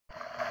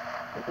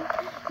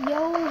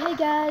Yo, hey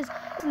guys,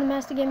 it's the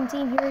Master Gaming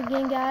team here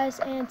again, guys,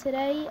 and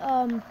today,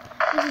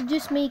 this is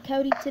just me,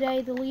 Cody,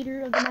 today, the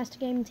leader of the Master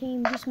Gaming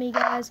team, just me,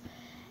 guys,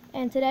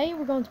 and today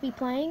we're going to be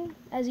playing,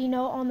 as you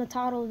know on the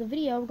title of the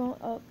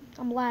video,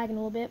 I'm lagging a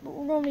little bit, but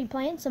we're going to be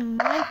playing some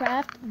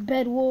Minecraft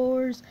Bed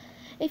Wars.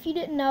 If you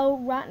didn't know,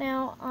 right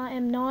now I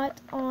am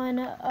not on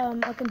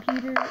a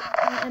computer.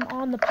 I am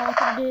on the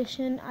Pocket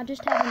Edition. I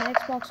just have an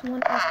Xbox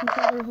One S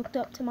controller hooked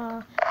up to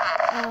my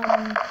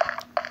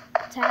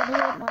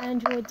tablet, my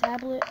Android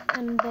tablet.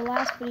 And the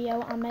last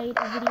video, I made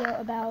a video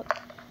about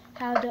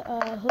how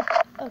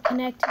to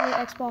connect your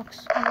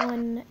Xbox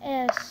One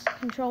S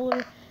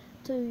controller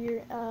to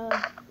your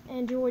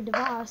Android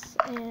device,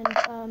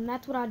 and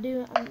that's what I'm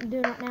doing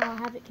right now. I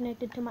have it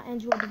connected to my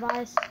Android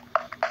device,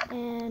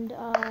 and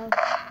oh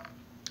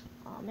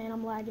man,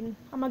 I'm lagging.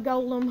 I'm a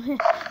golem. Look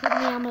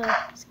at me, I'm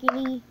a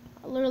skinny.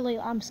 Literally,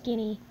 I'm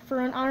skinny. For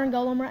an iron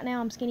golem right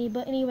now, I'm skinny.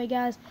 But anyway,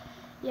 guys,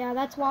 yeah,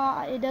 that's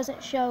why it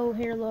doesn't show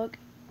here. Look,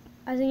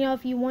 as you know,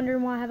 if you're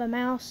wondering why I have a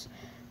mouse,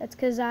 that's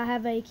because I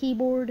have a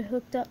keyboard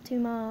hooked up to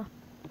my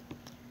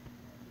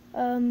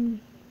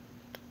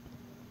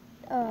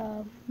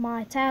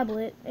my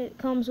tablet. It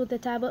comes with the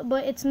tablet,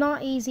 but it's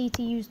not easy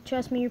to use.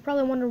 Trust me, you're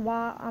probably wondering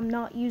why I'm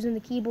not using the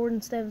keyboard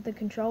instead of the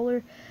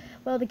controller.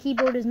 Well, the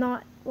keyboard is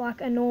not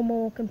like a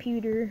normal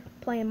computer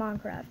playing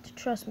Minecraft.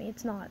 Trust me,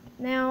 it's not.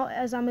 Now,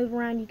 as I move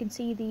around, you can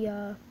see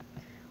the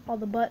all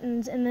the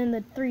buttons and then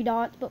the 3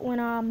 dots, but when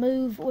I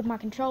move with my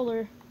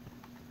controller,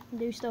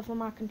 do stuff with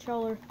my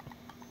controller,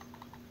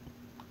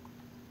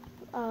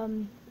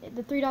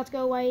 the 3 dots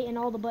go away and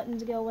all the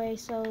buttons go away.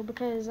 So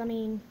because I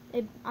mean,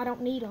 I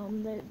don't need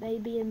them,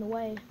 they'd be in the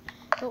way.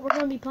 But we're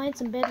going to be playing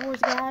some Bed Wars,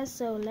 guys,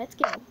 so let's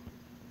go.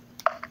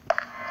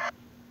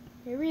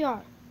 Here we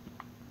are.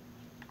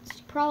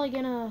 It's probably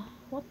gonna,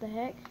 what the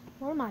heck,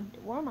 where am I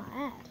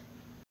at?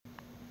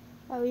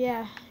 Oh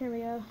yeah, here we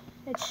go.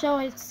 It's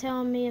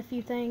telling me a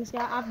few things.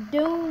 Yeah, I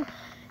do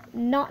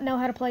not know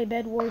how to play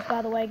Bed Wars,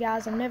 by the way,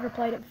 guys. I've never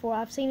played it before.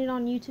 I've seen it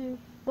on YouTube,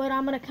 but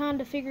I'm gonna kind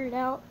of figure it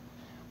out.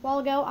 A while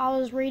ago, I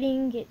was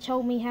reading. It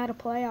told me how to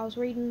play. I was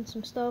reading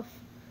some stuff.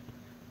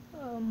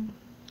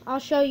 I'll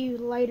show you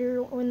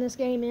later when this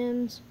game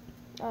ends.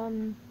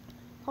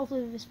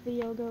 Hopefully this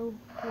video go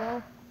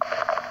well.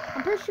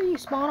 I'm pretty sure you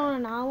spawn on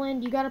an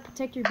island. You gotta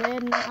protect your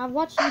bed, and I've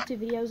watched YouTube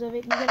videos of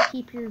it. And you gotta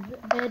keep your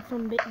bed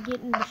from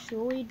getting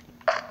destroyed.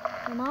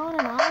 Am I on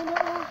an island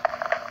right now?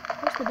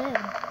 Where's the bed?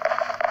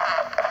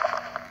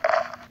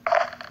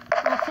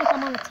 I think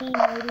I'm on a team,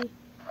 maybe.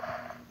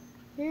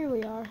 Here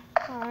we are.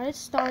 Alright, it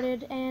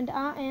started, and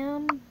I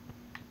am...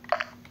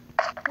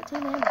 What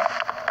team am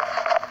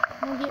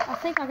I? I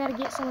think I gotta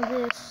get some of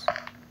this.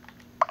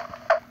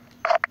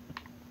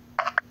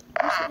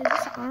 Is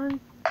this iron?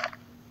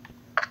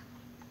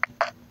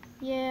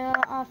 Yeah,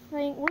 I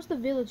think... Where's the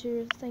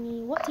villager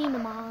thingy? What team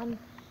am I on?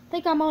 I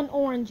think I'm on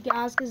orange,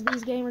 guys, because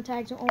these gamer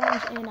tags are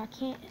orange, and I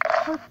can't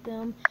hurt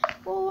them.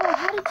 Whoa,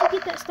 how did you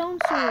get that stone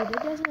sword?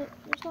 It doesn't...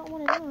 There's not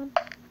one of them.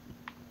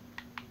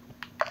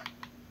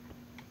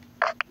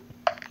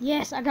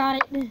 Yes, I got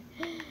it.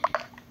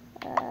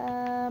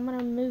 I'm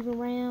gonna move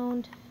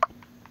around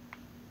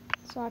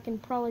so I can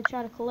probably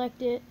try to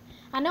collect it.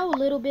 I know a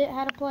little bit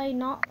how to play,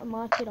 not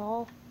much at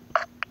all.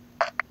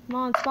 Come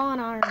on, spawn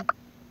iron.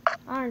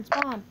 Iron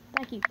spawn.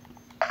 Thank you.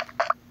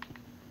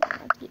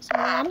 Let's get some.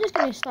 I'm just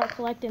gonna start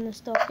collecting this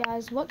stuff,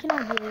 guys. What can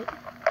I get?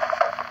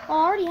 Oh,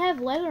 I already have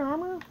leather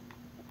armor.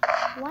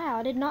 Wow,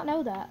 I did not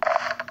know that.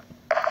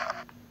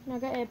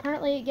 Okay,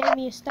 apparently it gave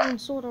me a stone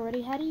sword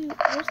already. How do you...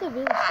 Where's the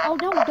village? Oh,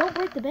 don't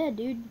break the bed,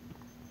 dude.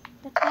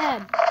 That's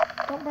bad.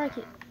 Don't break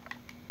it.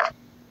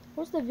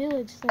 Where's the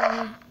village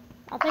thing?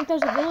 I think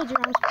there's a villager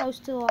I'm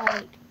supposed to,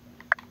 like...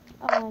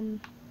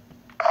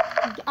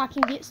 I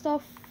can get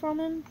stuff from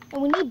him.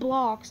 And we need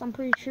blocks, I'm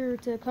pretty sure,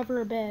 to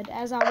cover a bed,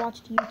 as I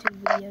watched YouTube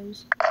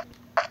videos.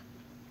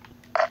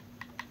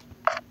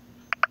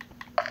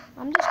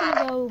 I'm just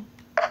gonna go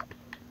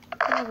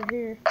over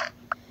here.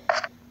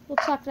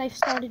 Looks like they've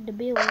started to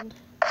build.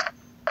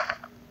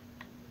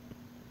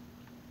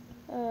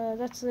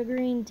 That's the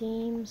green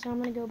team, so I'm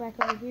gonna go back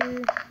over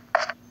here.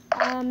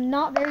 I'm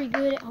not very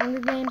good at Hunger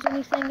Games or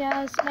anything,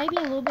 guys. Maybe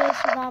a little bit of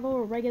survival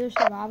or regular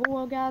survival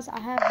world, guys. I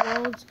have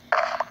worlds,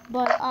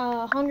 but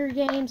Hunger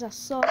Games I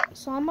suck,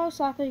 so I'm most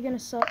likely gonna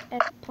suck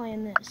at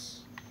playing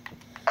this.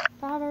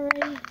 5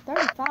 already,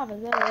 35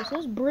 of those.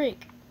 Those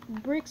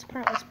bricks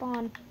apparently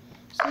spawn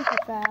super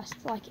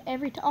fast, like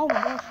every time. Oh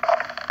my gosh.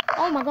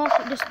 Oh my gosh,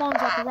 it just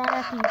spawns like right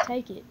after you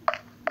take it.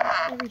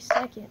 Like every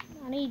second.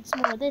 I need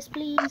some more of this,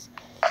 please.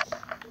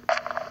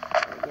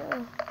 There we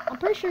go. I'm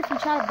pretty sure if you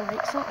try to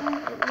break something,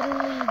 it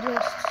literally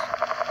just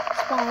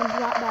spawns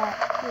right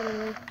back.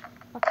 Literally.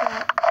 Like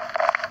that.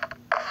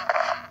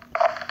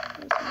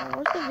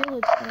 Where's the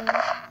village thing?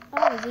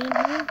 Oh, is he in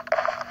here?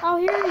 Oh,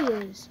 here he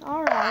is.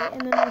 Alright,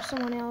 and then there's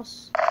someone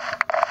else.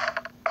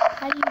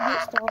 How do you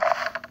get stuff?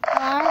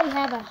 I already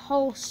have a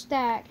whole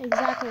stack,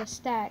 exactly a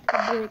stack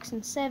of bricks,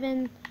 and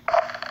 7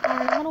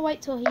 iron. I'm gonna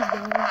wait till he's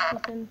done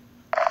with them.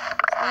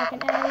 Stack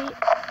an 8.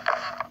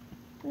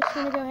 I'm just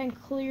gonna go ahead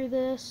and clear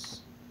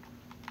this.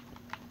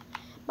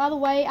 By the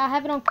way, I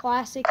have it on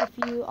classic if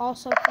you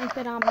also think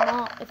that I'm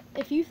not,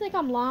 if you think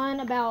I'm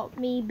lying about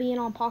me being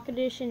on Pocket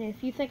Edition,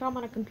 if you think I'm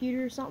on a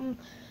computer or something,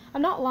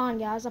 I'm not lying,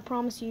 guys, I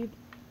promise you.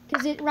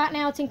 Because right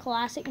now it's in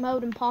classic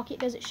mode and Pocket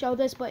doesn't show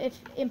this, but if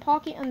in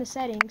Pocket in the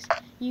settings,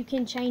 you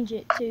can change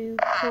it to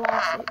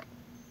classic.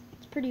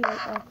 It's pretty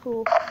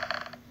cool.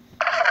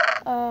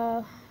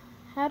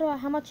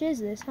 How much is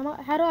this?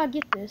 How do I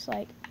get this?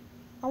 Like,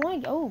 I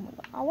want to, oh my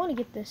god, I want to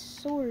get this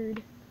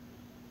sword.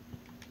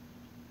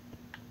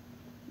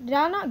 Did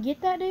I not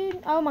get that,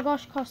 dude? Oh my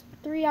gosh, it cost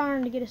 3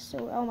 iron to get a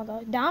sword. Oh my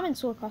god, diamond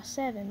sword costs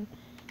 7.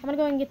 I'm gonna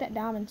go ahead and get that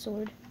diamond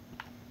sword.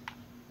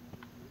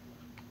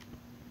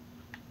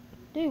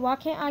 Dude, why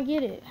can't I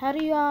get it? How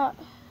do you,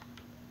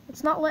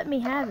 it's not letting me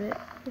have it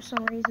for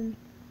some reason.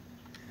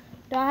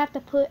 Do I have to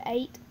put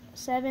 8,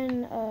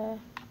 7,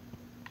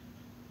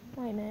 wait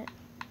a minute.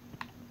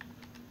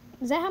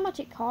 Is that how much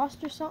it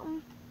costs or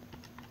something?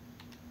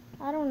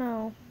 I don't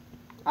know.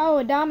 Oh,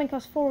 a diamond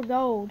costs 4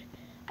 gold.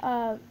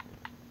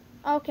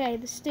 Okay,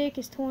 the stick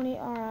is 20,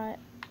 alright.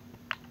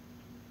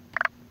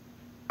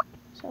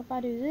 So if I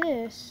do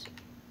this,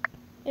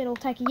 it'll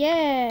take,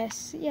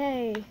 yes,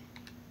 yay.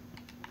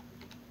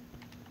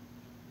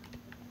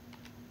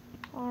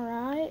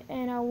 Alright,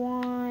 and I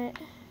want,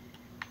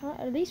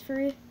 are these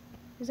free?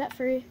 Is that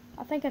free?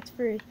 I think that's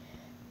free.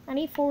 I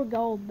need 4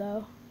 gold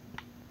though.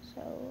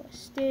 So,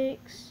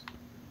 sticks.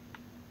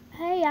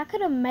 Hey, I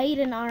could have made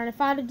an iron if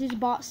I'd have just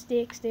bought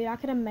sticks, dude. I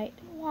could have made,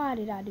 why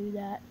did I do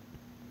that?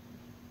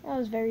 That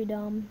was very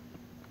dumb.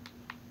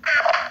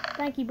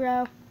 Thank you,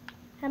 bro.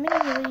 How many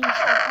of these?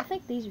 I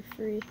think these are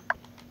free.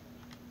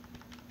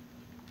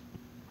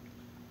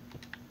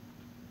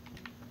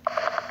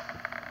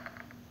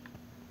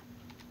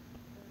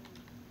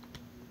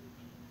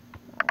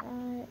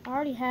 Alright, I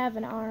already have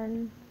an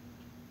iron.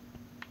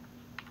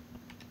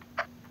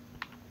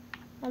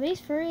 Are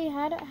these free?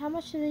 How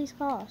much do these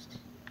cost?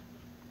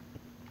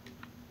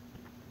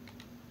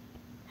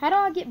 How do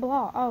I get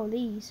block? Oh,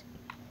 these.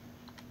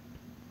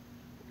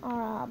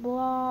 Alright,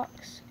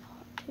 blocks.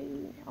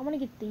 2. I'm gonna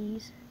get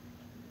these.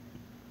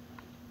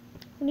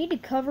 We need to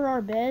cover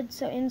our bed,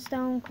 so in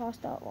stone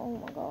cost out. Oh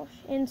my gosh.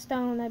 In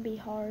stone, that'd be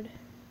hard.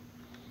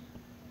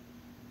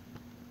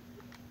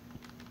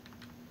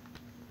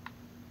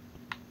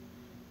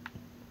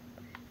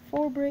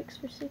 Four bricks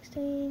for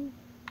 16.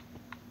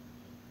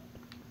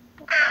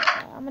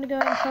 I'm gonna go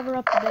ahead and cover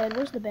up the bed.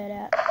 Where's the bed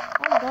at?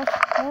 Oh my gosh,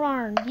 more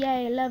iron.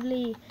 Yay,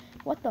 lovely.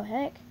 What the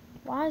heck?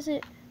 Why is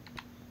it?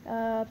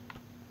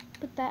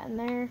 Put that in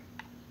there.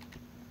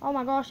 Oh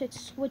my gosh, it's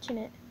switching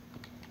it.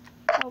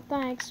 Oh,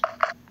 thanks.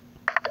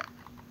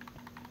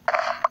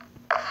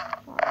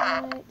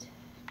 Alright.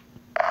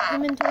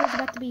 Inventory's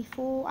about to be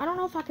full. I don't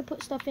know if I could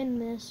put stuff in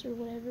this or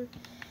whatever.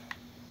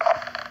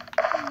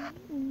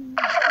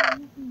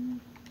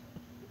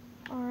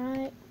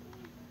 Alright.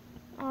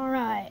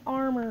 Alright,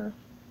 armor.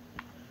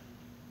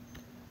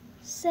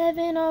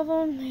 7 of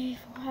them. They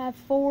have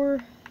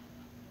 4.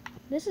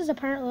 This is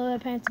apparently leather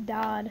pants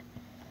died.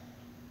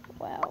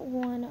 Wow,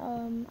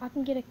 1. I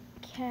can get a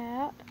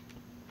cap.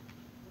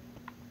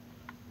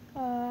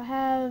 I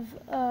have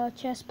a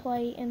chest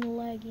plate and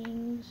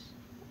leggings.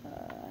 I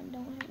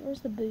don't have,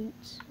 where's the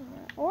boots?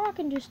 Alright. Or I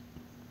can just,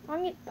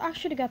 I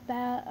should have got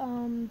that.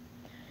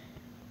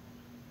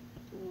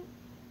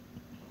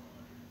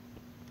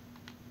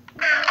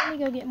 Let me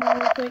go get more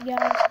real quick,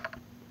 guys.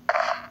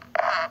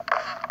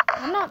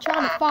 I'm not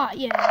trying to fight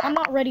yet. I'm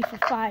not ready for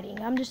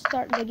fighting. I'm just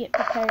starting to get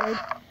prepared.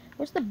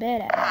 Where's the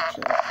bed at,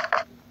 actually?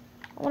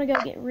 I want to go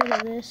get rid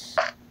of this.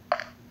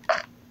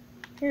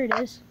 Here it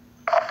is.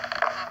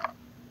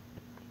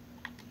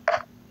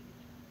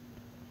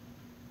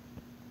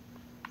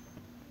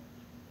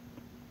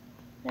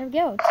 There we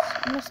go.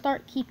 I'm going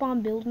to keep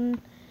on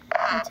building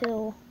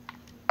until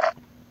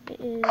it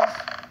is...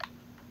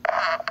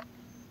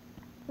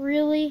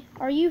 Really?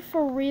 Are you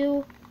for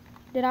real?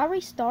 Did I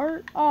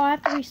restart? Oh, I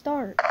have to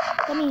restart.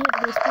 Let me hit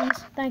this, please.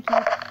 Thank you.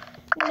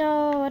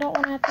 No, I don't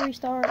want to have to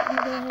restart. Let me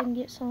go ahead and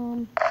get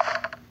some.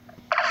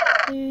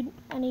 Dude,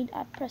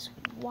 I press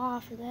Y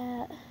for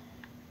that.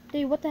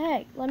 Dude, what the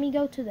heck? Let me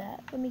go to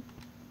that. Am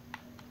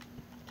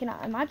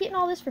I getting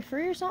all this for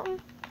free or something?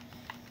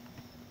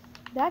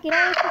 Did I get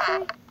all this for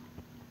free?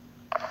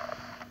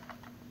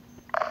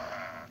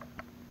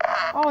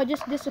 Oh, it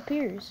just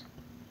disappears.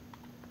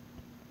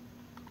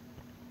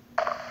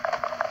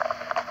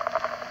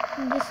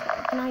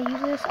 Can I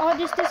use this? Oh, it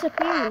just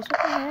disappears.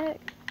 What the heck?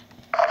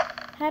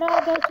 How do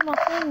I go to my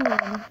thing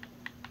then?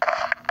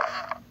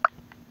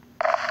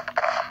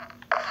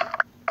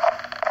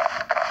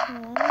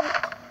 Alright.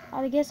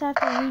 I guess I have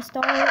to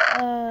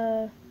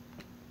restart.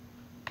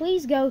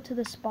 Please go to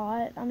the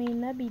spot. I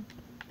mean, that'd be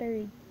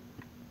very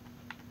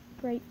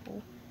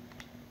grateful.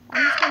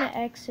 I'm just gonna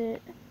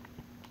exit.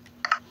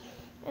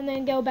 And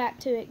then go back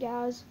to it,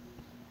 guys.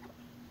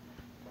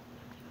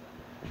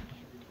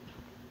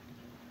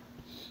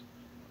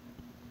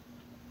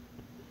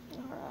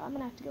 I'm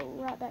gonna have to go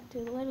right back to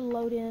it. Let it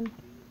load in.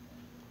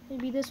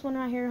 Maybe this one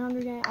right here,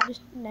 Hunger Games. I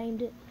just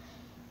named it.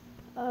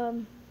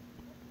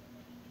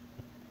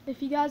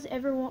 If you guys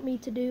ever want me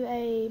to do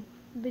a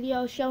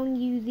video showing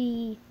you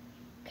the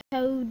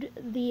code,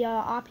 the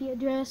IP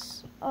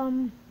address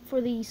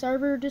for the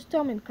server, just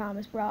tell me in the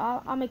comments,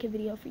 bro. I'll make a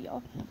video for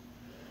y'all.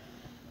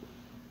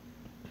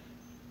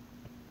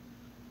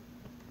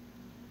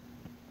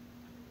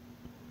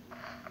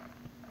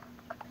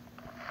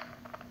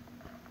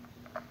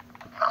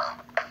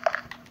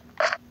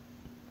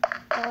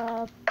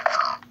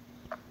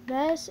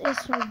 This is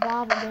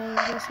survival games.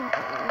 That's not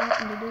what we're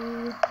wanting to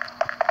do.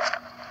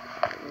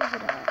 Where's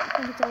it at? I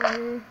think it's over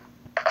here.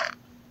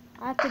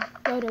 I have to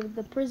go to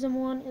the prison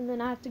one, and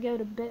then I have to go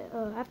to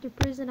after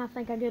prison. I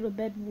think I go to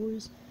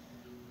BedWars.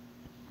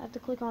 I have to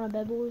click on a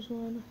BedWars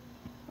one.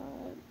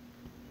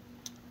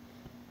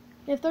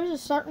 If there's a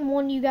certain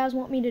one you guys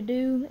want me to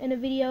do in a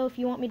video, if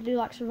you want me to do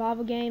like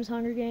survival games,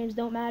 Hunger Games,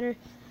 don't matter,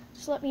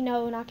 just let me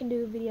know and I can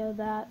do a video of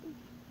that.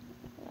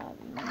 I've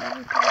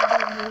never played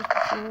BedWars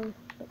before,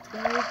 but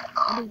today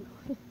I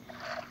do.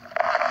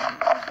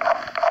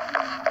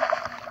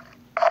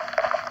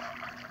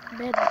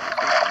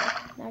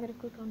 BedWars. Now I gotta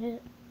click on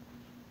it.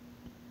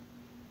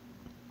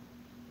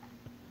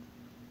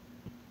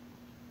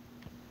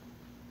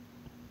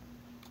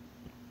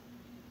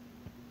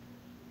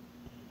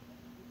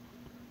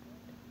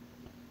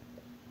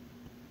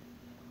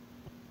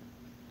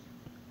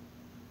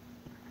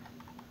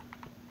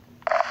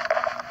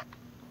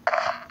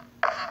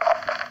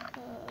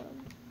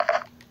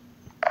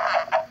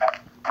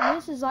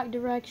 This is like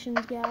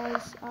directions,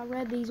 guys. I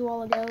read these a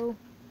while ago,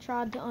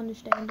 tried to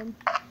understand them.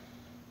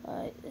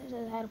 It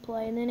says how to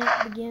play, and then it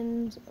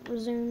begins,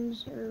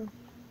 resumes, or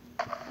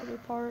other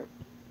part.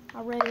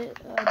 I read it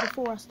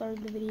before I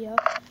started the video.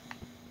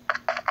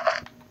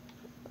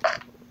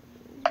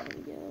 There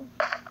we go.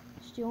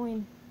 Let's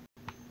join.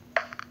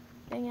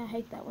 Dang, I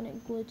hate that when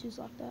it glitches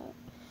like that.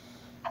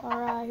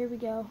 Alright, here we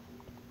go.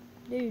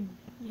 Dude,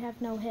 you have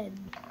no head.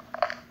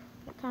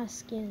 What kind of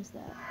skin is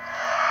that?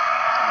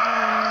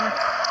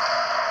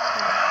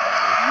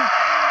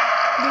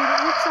 Dude,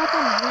 it looks like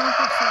I'm drunk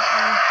or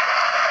something.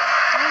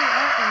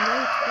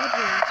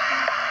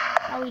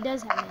 Oh, he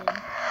does have a head.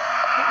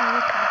 Doesn't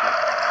look like it.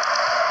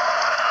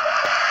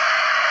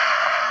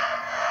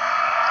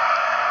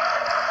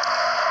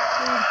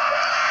 Dude,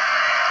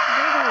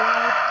 don't go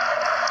away.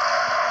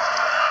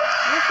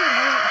 I should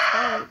hurry up and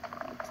start.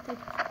 It's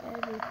taking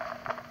forever.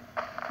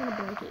 I'm gonna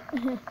break it.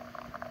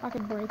 I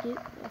could break it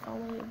if I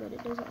wanted, but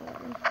it doesn't let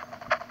me.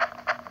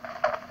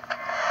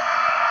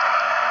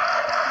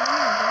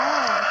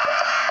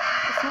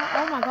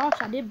 Oh my gosh,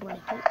 I did break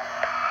it. What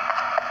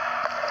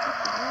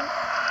the heck?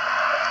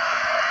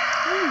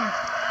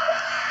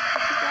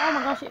 Oh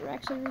my gosh, it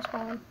actually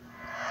respawned.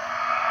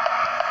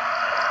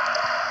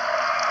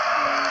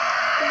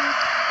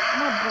 I'm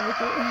gonna break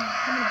it. I'm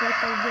gonna break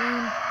the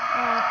game.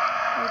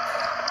 It's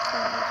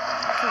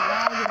a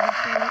lag and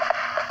everything.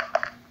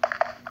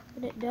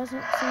 But it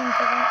doesn't seem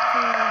to want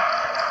to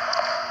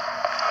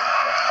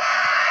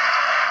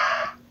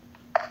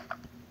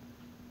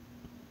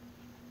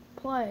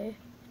play.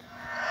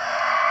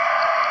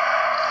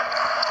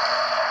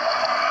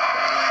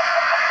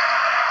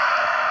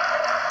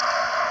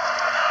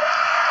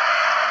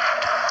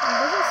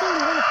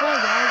 Play,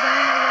 guys. I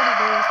don't know what it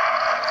is.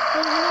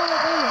 But you know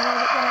what? There you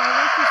have it, guys.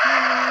 That's just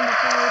one round I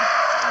played.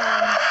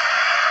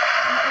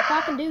 If I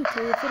can do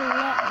two, if it'll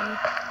let me,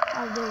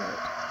 I'll do it.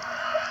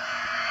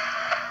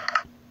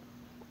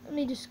 Let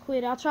me just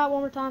quit. I'll try it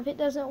one more time. If it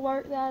doesn't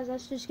work, guys,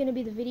 that's just going to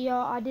be the video.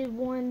 I did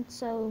one,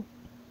 so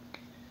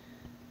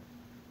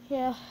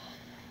yeah.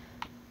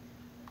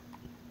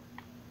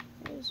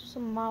 Here's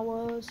some of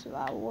my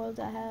survival worlds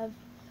I have.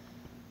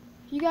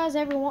 If you guys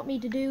ever want me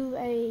to do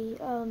a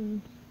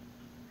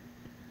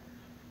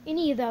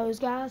any of those,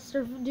 guys,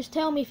 just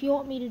tell me if you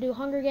want me to do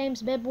Hunger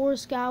Games, Bed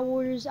Wars, Sky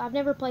Wars. I've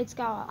never played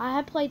Sky. I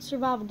have played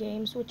survival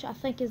games, which I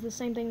think is the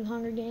same thing as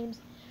Hunger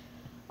Games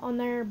on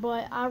there,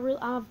 but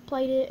I've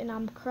played it and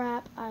I'm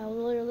crap. I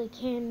literally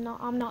cannot.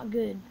 I'm not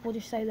good. We'll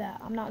just say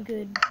that I'm not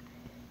good.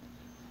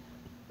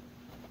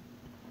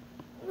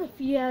 If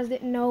you guys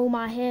didn't know,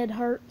 my head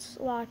hurts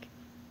like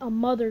a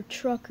mother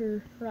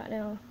trucker right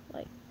now.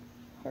 Like,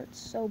 hurts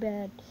so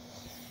bad,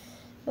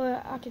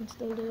 but I can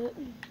still do it.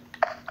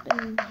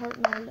 Been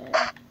hurting all day.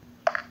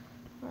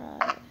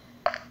 Alright.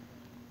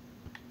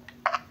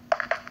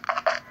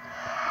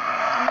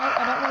 No,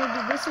 I don't want to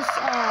do this. Is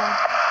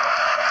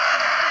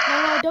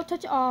no, don't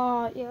touch.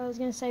 Yeah, I was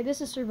gonna say this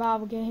is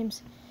survival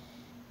games.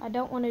 I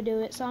don't want to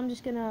do it, so I'm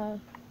just gonna.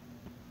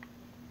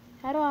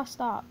 How do I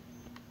stop?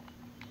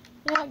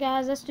 You know what,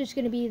 guys? That's just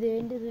gonna be the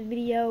end of the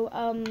video.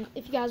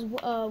 If you guys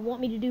want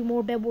me to do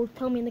more Bed Wars,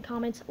 tell me in the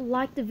comments.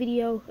 Like the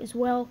video as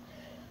well.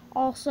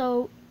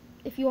 Also,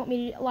 if you want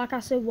me to, like I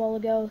said a while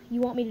ago,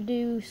 you want me to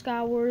do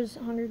Sky Wars,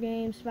 Hunger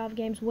Games, Survival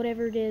Games,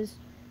 whatever it is,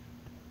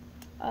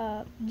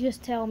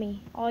 just tell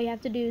me. All you have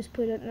to do is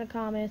put it in the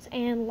comments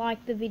and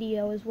like the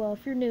video as well.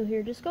 If you're new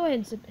here, just go ahead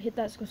and hit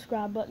that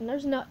subscribe button.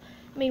 There's no,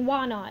 I mean,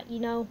 why not?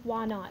 You know,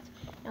 why not?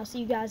 I'll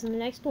see you guys in the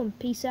next one.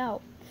 Peace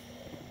out.